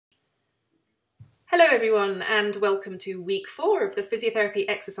Hello everyone and welcome to week 4 of the Physiotherapy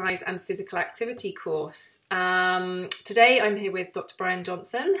Exercise and Physical Activity course. Today I'm here with Dr. Brian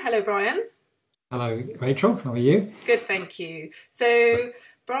Johnson. Hello Brian. Hello Rachel, how are you? Good, thank you. So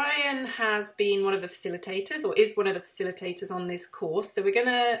Brian has been one of the facilitators, or is one of the facilitators on this course. So we're going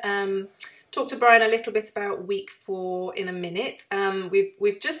to talk to Brian a little bit about week 4 in a minute.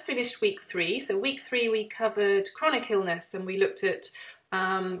 We've just finished week 3. So week 3 we covered chronic illness and we looked at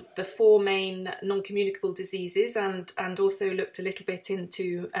the 4 main non-communicable diseases and also looked a little bit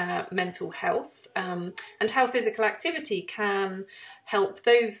into mental health and how physical activity can help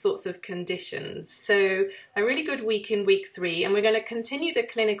those sorts of conditions. So a really good week in week 3, and we're going to continue the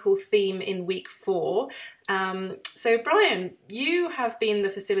clinical theme in week 4. So Brian, you have been the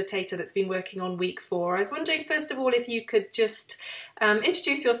facilitator that's been working on week 4. I was wondering first of all if you could just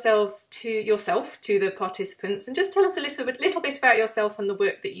introduce yourself to the participants and just tell us a little bit about yourself and the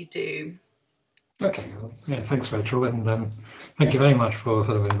work that you do. Okay, well, yeah, thanks Rachel, and thank you very much for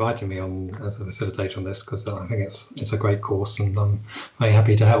sort of inviting me on as a facilitator on this, because I think it's a great course and I'm very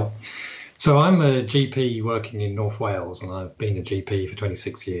happy to help. So I'm a GP working in North Wales, and I've been a GP for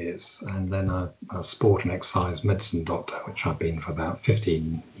 26 years, and then I'm a sport and exercise medicine doctor, which I've been for about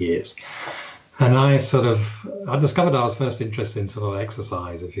 15 years. And I discovered I was first interested in sort of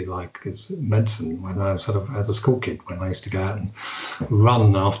exercise, if you like, as medicine, when I was as a school kid, when I used to go out and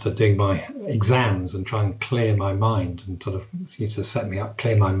run after doing my exams and try and clear my mind, and used to set me up,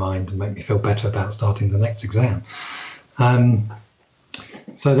 clear my mind and make me feel better about starting the next exam.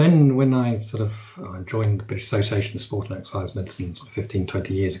 So then when I joined the British Association of Sport and Exercise Medicine 15,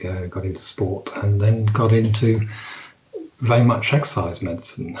 20 years ago, got into sport and then got into very much exercise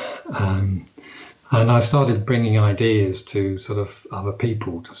medicine. And I started bringing ideas to other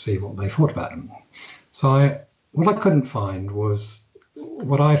people to see what they thought about them. So what I couldn't find was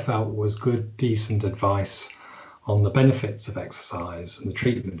what I felt was good, decent advice on the benefits of exercise and the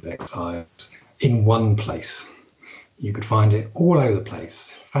treatment of exercise in one place. You could find it all over the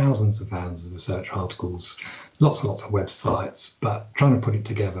place, thousands and thousands of research articles, lots and lots of websites, but trying to put it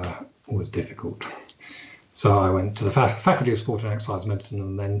together was difficult. So I went to the Faculty of Sport and Exercise Medicine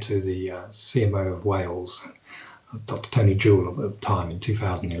and then to the CMO of Wales, Dr. Tony Jewell at the time in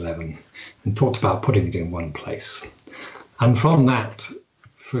 2011, and talked about putting it in one place. And from that,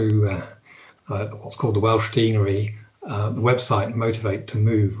 through what's called the Welsh Deanery, the website Motivate to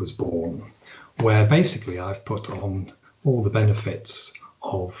Move was born, where basically I've put on all the benefits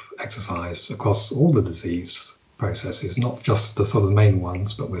of exercise across all the disease processes, not just the main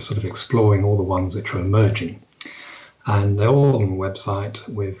ones, but we're exploring all the ones which are emerging. And they're all on the website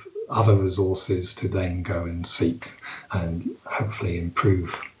with other resources to then go and seek and hopefully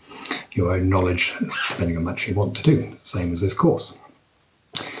improve your own knowledge, depending on what you want to do, same as this course.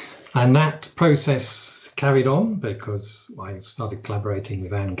 And that process carried on because I started collaborating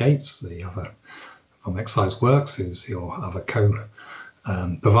with Anne Gates, the other from Exercise Works, who's your other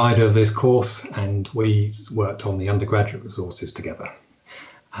provider of this course, and we worked on the undergraduate resources together.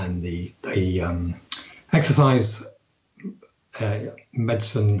 And the exercise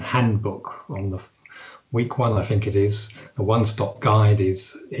medicine handbook on the week 1, I think it is, the one-stop guide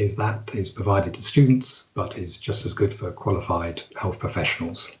is provided to students, but is just as good for qualified health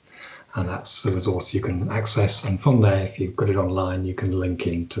professionals. And that's the resource you can access. And from there, if you've got it online, you can link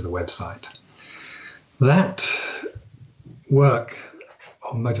into the website. That work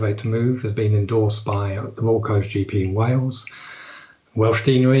on Motivate to Move has been endorsed by the Royal College GP in Wales, Welsh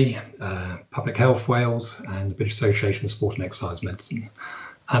Deanery, Public Health Wales, and the British Association of Sport and Exercise Medicine.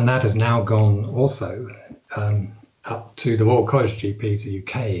 And that has now gone also up to the Royal College GP to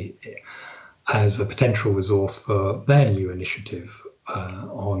UK as a potential resource for their new initiative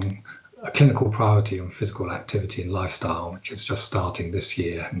on a clinical priority on physical activity and lifestyle, which is just starting this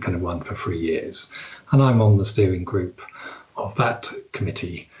year and going to run for 3 years. And I'm on the steering group of that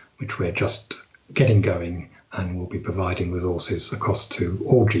committee, which we're just getting going, and we'll be providing resources across to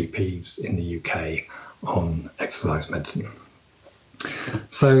all GPs in the UK on exercise medicine.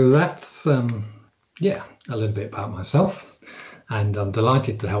 So that's, a little bit about myself. And I'm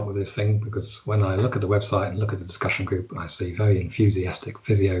delighted to help with this thing, because when I look at the website and look at the discussion group, I see very enthusiastic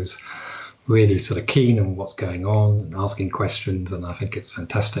physios really keen on what's going on and asking questions, and I think it's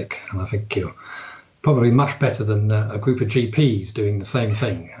fantastic. And I think you're probably much better than a group of GPs doing the same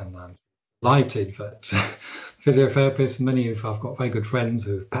thing. And I'm delighted that physiotherapists, many of I've got very good friends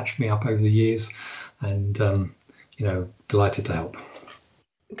who've patched me up over the years, and delighted to help.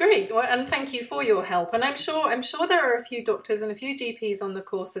 Great, well, and thank you for your help. And I'm sure there are a few doctors and a few GPs on the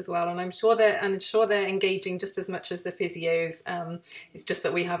course as well. And I'm sure they're engaging just as much as the physios. It's just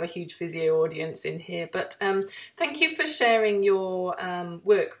that we have a huge physio audience in here. But thank you for sharing your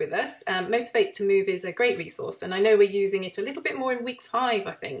work with us. Motivate to Move is a great resource, and I know we're using it a little bit more in week 5,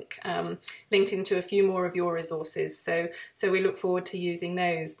 I think, linked into a few more of your resources. So we look forward to using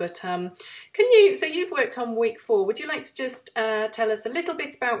those. But so you've worked on week 4. Would you like to just tell us a little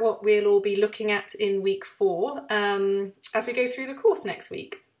bit about what we'll all be looking at in week 4 as we go through the course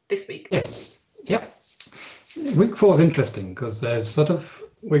this week? Yes. Yep. Week 4 is interesting because there's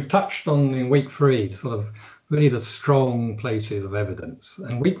we've touched on in week 3 really the strong places of evidence,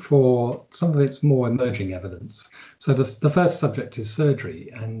 and week 4 some of it's more emerging evidence. So the first subject is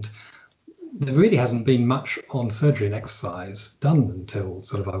surgery, and there really hasn't been much on surgery and exercise done until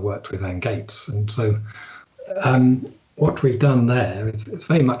I worked with Anne Gates, and so what we've done there is it's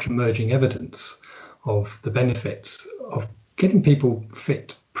very much emerging evidence of the benefits of getting people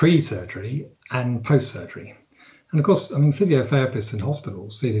fit pre-surgery and post-surgery. And of course, I mean, physiotherapists in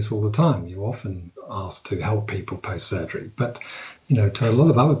hospitals see this all the time. You're often asked to help people post-surgery, but to a lot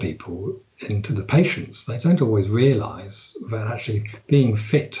of other people and to the patients, they don't always realise that actually being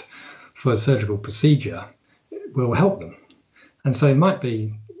fit for a surgical procedure will help them. And so it might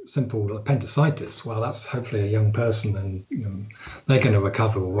be simple appendicitis. Well, that's hopefully a young person and they're going to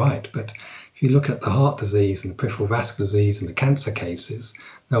recover all right. But if you look at the heart disease and the peripheral vascular disease and the cancer cases,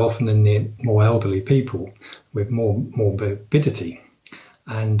 they're often in the more elderly people with more morbidity.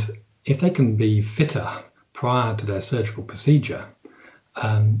 And if they can be fitter prior to their surgical procedure,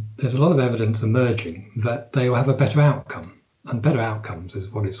 there's a lot of evidence emerging that they will have a better outcome. And better outcomes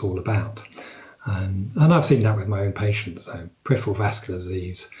is what it's all about. And I've seen that with my own patients. So peripheral vascular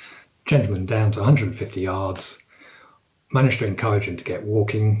disease, gentleman down to 150 yards, managed to encourage him to get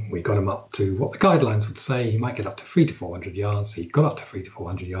walking. We got him up to what the guidelines would say. He might get up to 300 to 400 yards. He got up to 300 to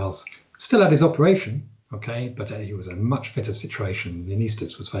 400 yards. Still had his operation, okay, but he was in a much fitter situation. The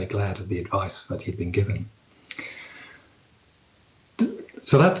anaesthetist was very glad of the advice that he'd been given.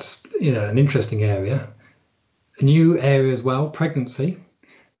 So that's an interesting area. A new area as well, pregnancy.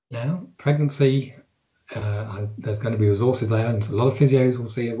 Now, pregnancy, there's going to be resources there, and a lot of physios will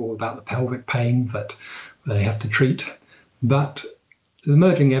see all about the pelvic pain that they have to treat. But there's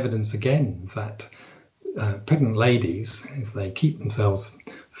emerging evidence again that pregnant ladies, if they keep themselves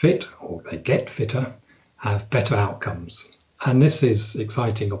fit or they get fitter, have better outcomes. And this is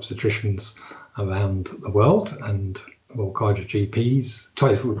exciting obstetricians around the world and the Royal College of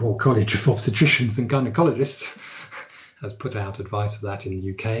Royal College of Obstetricians and Gynecologists has put out advice of that in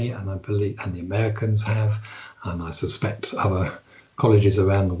the UK, and I believe, and the Americans have, and I suspect other colleges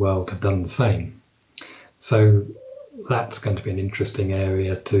around the world have done the same. So that's going to be an interesting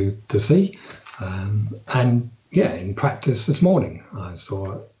area to see. And yeah, in practice this morning, I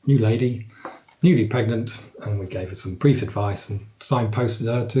saw a new lady, newly pregnant, and we gave her some brief advice and signposted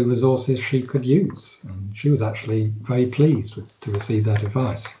her to resources she could use. And she was actually very pleased to receive that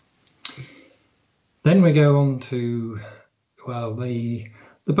advice. Then we go on to, well, the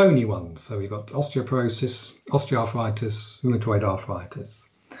bony ones. So we've got osteoporosis, osteoarthritis, rheumatoid arthritis.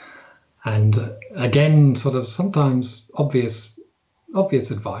 And again, sometimes obvious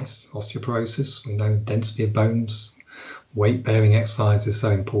advice. Osteoporosis, we know density of bones, weight-bearing exercise is so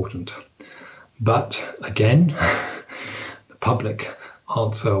important. But again, the public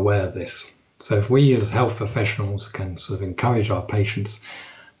aren't so aware of this. So if we as health professionals can encourage our patients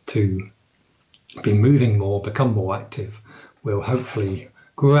to be moving more, become more active, we'll hopefully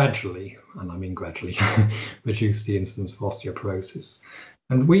gradually, and I mean gradually, reduce the incidence of osteoporosis.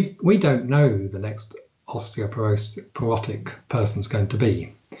 And we don't know the next osteoporotic person's going to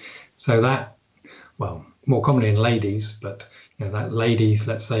be. So that, well, more commonly in ladies, but that lady,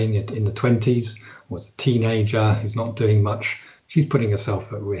 let's say in the 20s, was a teenager who's not doing much, she's putting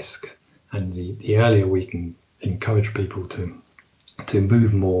herself at risk. And the earlier we can encourage people to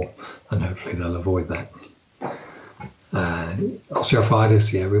move more, and hopefully they'll avoid that.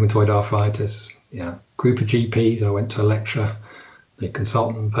 Osteoarthritis, rheumatoid arthritis, group of GPs. I went to a lecture. The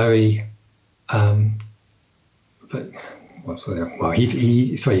consultant he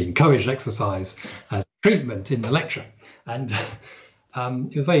encouraged exercise as treatment in the lecture, and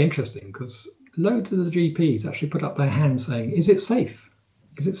it was very interesting because loads of the GPs actually put up their hands saying, "Is it safe?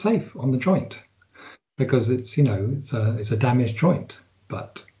 Is it safe on the joint?" Because it's it's a damaged joint,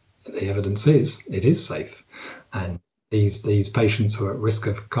 but the evidence is it is safe, and these patients are at risk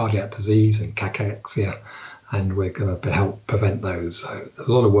of cardiac disease and cachexia, and we're going to help prevent those. So there's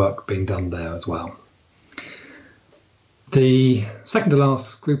a lot of work being done there as well. The second to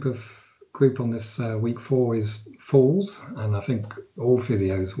last group on this week 4 is falls, and I think all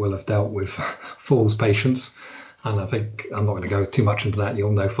physios will have dealt with falls patients. And I think I'm not going to go too much into that.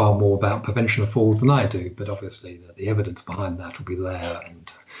 You'll know far more about prevention of falls than I do, but obviously the evidence behind that will be there,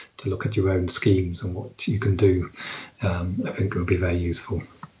 and to look at your own schemes and what you can do, I think it will be very useful.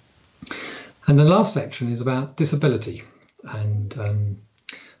 And the last section is about disability, and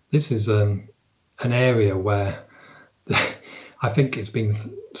this is an area where I think it's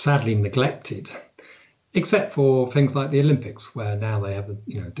been sadly neglected, except for things like the Olympics, where now they have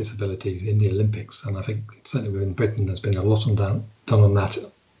disabilities in the Olympics. And I think certainly within Britain there's been a lot done on that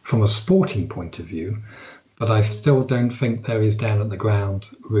from a sporting point of view, but I still don't think there is down at the ground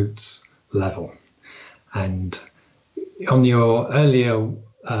roots level. And on your earlier,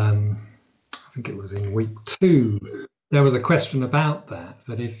 I think it was in week 2, there was a question about that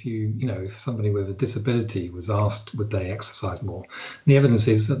if if somebody with a disability was asked would they exercise more, the evidence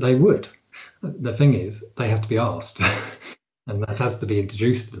is that they would. The thing is, they have to be asked, and that has to be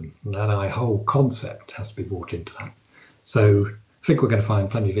introduced to them, and that whole concept has to be brought into that. So I think we're going to find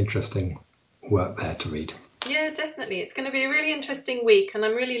plenty of interesting work there to read. Yeah, definitely. It's going to be a really interesting week, and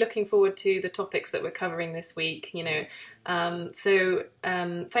I'm really looking forward to the topics that we're covering this week.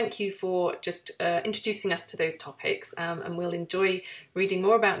 Thank you for just introducing us to those topics, and we'll enjoy reading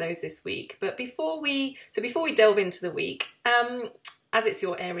more about those this week. But before we delve into the week, as it's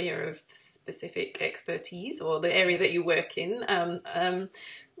your area of specific expertise or the area that you work in,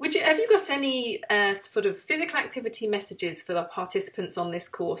 have you got any sort of physical activity messages for the participants on this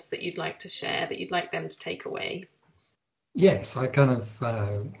course that you'd like to share, that you'd like them to take away? Yes, I kind of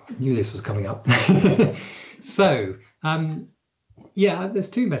knew this was coming up. So, there's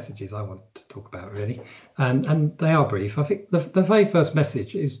 2 messages I want to talk about, really, and they are brief. I think the very first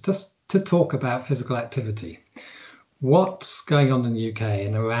message is just to talk about physical activity. What's going on in the UK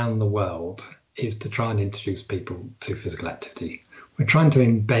and around the world is to try and introduce people to physical activity. We're trying to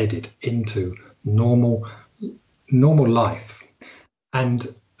embed it into normal life.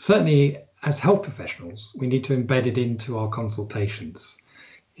 And certainly as health professionals, we need to embed it into our consultations.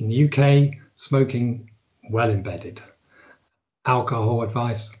 In the UK, smoking, well embedded. Alcohol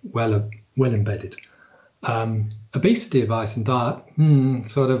advice, well embedded. Obesity advice and diet,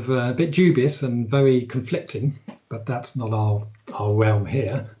 sort of a bit dubious and very conflicting, but that's not our realm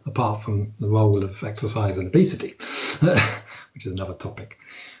here, apart from the role of exercise and obesity, which is another topic.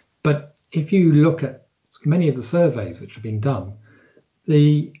 But if you look at many of the surveys which have been done,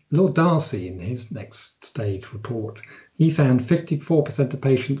 Lord Darcy, in his next stage report, he found 54% of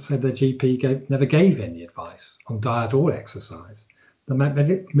patients said their GP never gave any advice on diet or exercise. The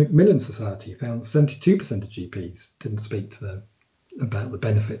Macmillan Society found 72% of GPs didn't speak to them about the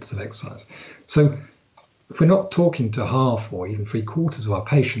benefits of exercise. So if we're not talking to half or even 3/4 of our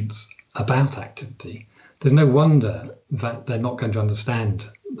patients about activity, there's no wonder that they're not going to understand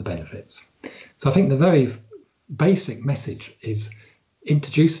the benefits. So I think the very basic message is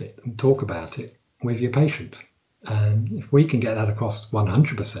introduce it and talk about it with your patient. And if we can get that across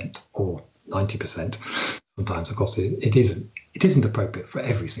 100% or 90%, sometimes of course it isn't appropriate for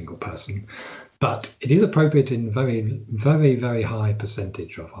every single person, but it is appropriate in very, very, very high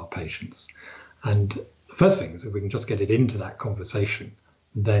percentage of our patients. And the first thing is if we can just get it into that conversation,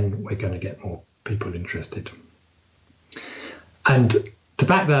 then we're going to get more people interested. And to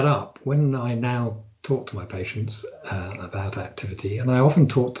back that up, when I now talk to my patients about activity, and I often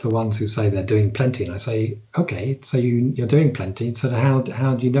talk to the ones who say they're doing plenty, and I say, okay, so you're doing plenty, so how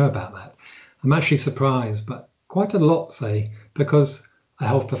do you know about that? I'm actually surprised, but quite a lot say because a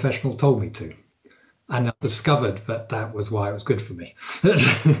health professional told me to, and I discovered that was why it was good for me.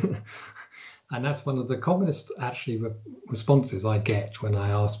 And that's one of the commonest actually responses I get when I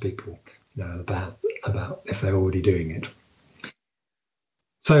ask people, about if they're already doing it.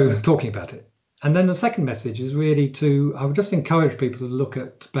 So talking about it. And then the second message is really I would just encourage people to look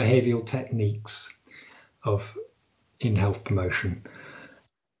at behavioural techniques in health promotion.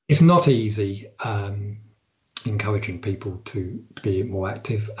 It's not easy encouraging people to be more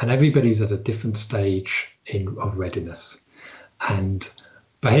active, and everybody's at a different stage of readiness. And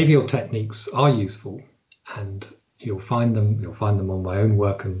behavioural techniques are useful, and you'll find them on my own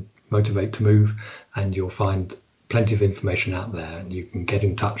work and Motivate to Move, and you'll find plenty of information out there, and you can get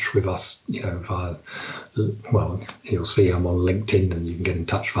in touch with us, via, you'll see I'm on LinkedIn, and you can get in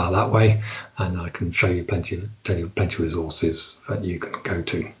touch via that way, and I can show you plenty of resources that you can go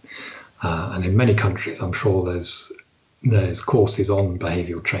to. And in many countries, I'm sure there's courses on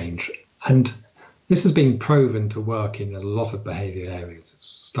behavioural change, and This has been proven to work in a lot of behavioural areas. It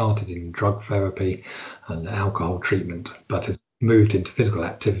started in drug therapy and alcohol treatment, but has moved into physical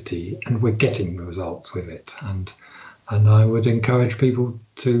activity, and we're getting the results with it. And I would encourage people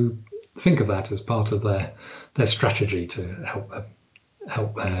to think of that as part of their strategy to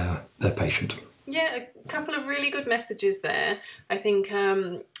help their patient. Yeah, a couple of really good messages there. I think,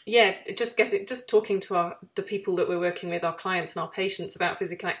 just talking to the people that we're working with, our clients and our patients, about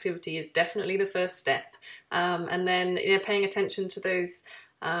physical activity is definitely the first step. And then paying attention to those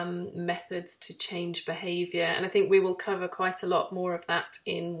methods to change behaviour. And I think we will cover quite a lot more of that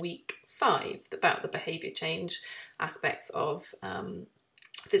in week 5, about the behaviour change aspects of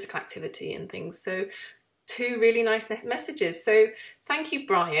physical activity and things. So 2 really nice messages. So thank you,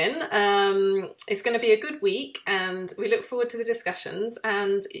 Brian. It's going to be a good week, and we look forward to the discussions.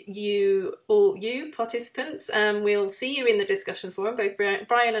 And all you participants, we'll see you in the discussion forum. Both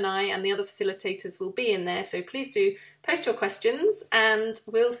Brian and I and the other facilitators will be in there. So please do post your questions, and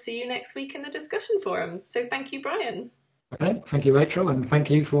we'll see you next week in the discussion forums. So thank you, Brian. Okay, thank you, Rachel, and thank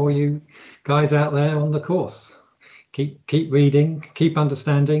you for all you guys out there on the course. Keep reading, keep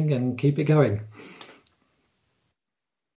understanding, and keep it going.